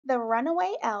The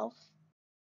Runaway Elf.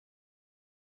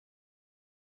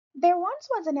 There once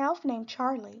was an elf named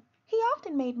Charlie. He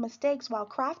often made mistakes while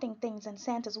crafting things in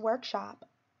Santa's workshop.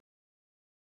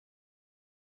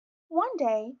 One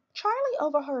day, Charlie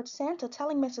overheard Santa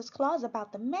telling Mrs. Claus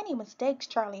about the many mistakes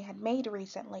Charlie had made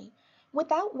recently.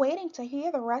 Without waiting to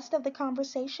hear the rest of the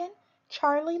conversation,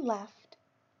 Charlie left.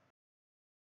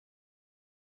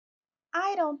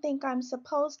 "I don't think I'm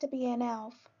supposed to be an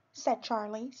elf," said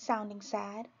Charlie, sounding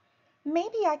sad.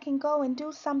 "Maybe I can go and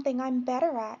do something I'm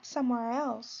better at somewhere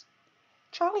else."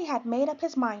 Charlie had made up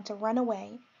his mind to run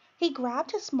away. He grabbed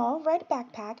his small red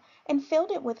backpack and filled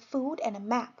it with food and a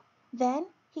map. Then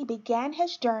he began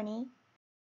his journey.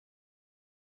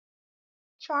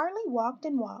 Charlie walked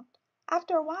and walked.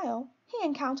 After a while he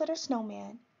encountered a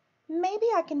snowman. "Maybe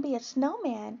I can be a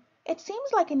snowman. It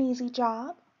seems like an easy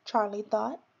job," Charlie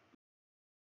thought.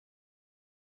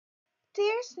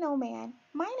 "Dear snowman,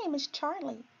 my name is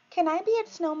Charlie. Can I be a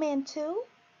snowman too?"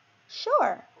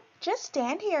 "Sure. Just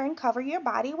stand here and cover your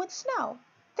body with snow.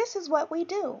 This is what we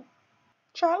do."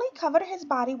 Charlie covered his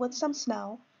body with some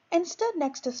snow and stood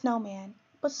next to Snowman,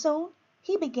 but soon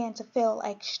he began to feel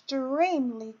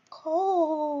extremely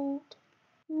cold.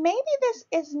 "Maybe this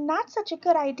is not such a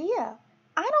good idea.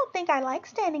 I don't think I like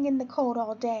standing in the cold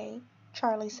all day,"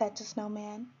 Charlie said to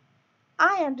Snowman.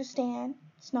 "I understand,"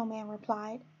 Snowman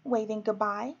replied, waving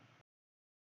goodbye.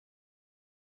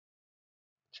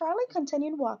 Charlie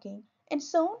continued walking, and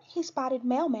soon he spotted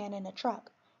Mailman in a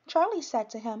truck. Charlie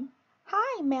said to him,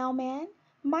 "Hi, Mailman.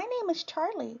 My name is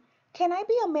Charlie. Can I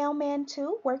be a mailman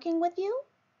too, working with you?"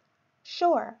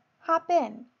 "Sure. Hop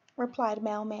in," replied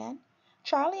Mailman.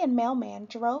 Charlie and Mailman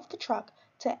drove the truck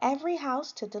to every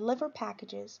house to deliver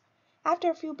packages. After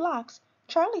a few blocks,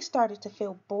 Charlie started to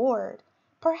feel bored.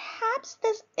 "Perhaps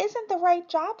this isn't the right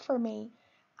job for me.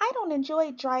 I don't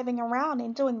enjoy driving around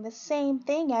and doing the same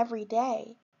thing every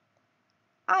day."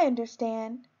 "I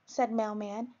understand," said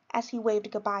Mailman as he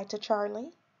waved goodbye to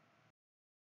Charlie.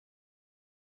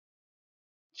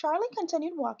 Charlie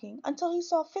continued walking until he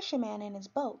saw Fisherman in his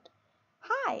boat.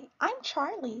 "Hi, I'm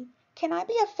Charlie. Can I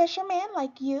be a fisherman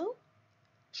like you?"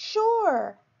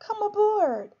 "Sure, come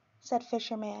aboard," said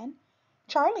Fisherman.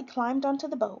 Charlie climbed onto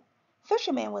the boat.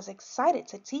 Fisherman was excited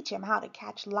to teach him how to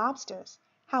catch lobsters.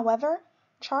 However,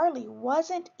 Charlie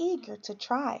wasn't eager to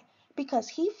try because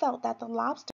he felt that the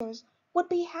lobsters would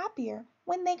be happier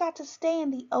when they got to stay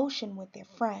in the ocean with their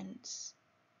friends.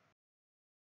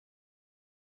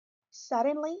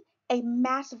 Suddenly, a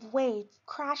massive wave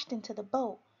crashed into the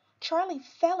boat. Charlie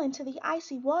fell into the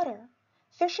icy water.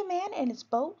 Fisherman and his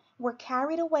boat were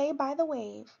carried away by the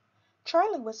wave.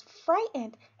 Charlie was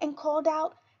frightened and called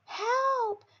out,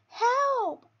 "Help!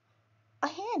 Help!" A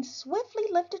hand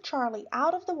swiftly lifted Charlie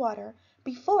out of the water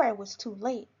before it was too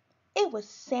late. It was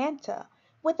Santa,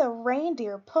 with a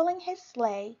reindeer pulling his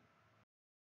sleigh.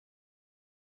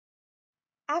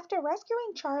 After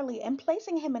rescuing Charlie and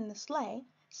placing him in the sleigh,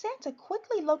 Santa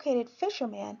quickly located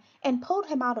Fisherman and pulled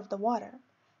him out of the water.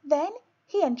 Then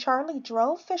he and Charlie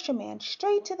drove Fisherman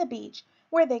straight to the beach,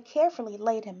 where they carefully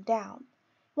laid him down.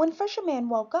 When Fisherman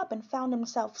woke up and found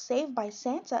himself saved by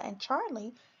Santa and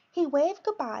Charlie, he waved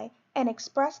goodbye and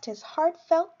expressed his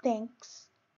heartfelt thanks.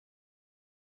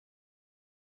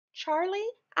 "Charlie,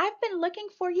 I've been looking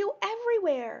for you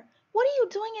everywhere. What are you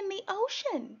doing in the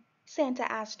ocean?"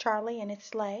 Santa asked Charlie in his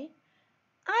sleigh.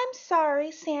 "I'm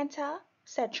sorry, Santa,"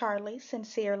 said Charlie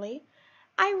sincerely.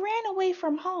 "I ran away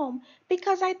from home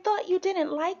because I thought you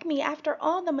didn't like me after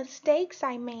all the mistakes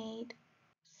I made."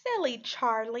 "Silly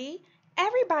Charlie.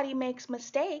 Everybody makes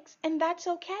mistakes, and that's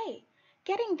okay.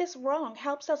 Getting this wrong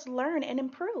helps us learn and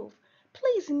improve.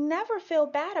 Please never feel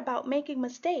bad about making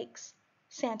mistakes,"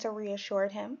 Santa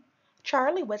reassured him.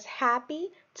 Charlie was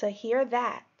happy to hear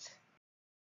that.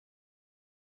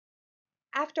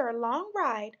 After a long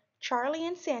ride, Charlie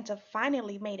and Santa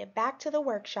finally made it back to the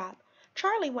workshop.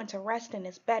 Charlie went to rest in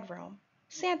his bedroom.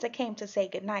 Santa came to say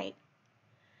good night.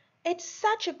 "It's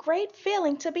such a great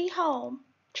feeling to be home."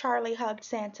 Charlie hugged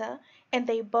Santa, and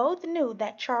they both knew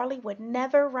that Charlie would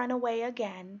never run away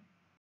again.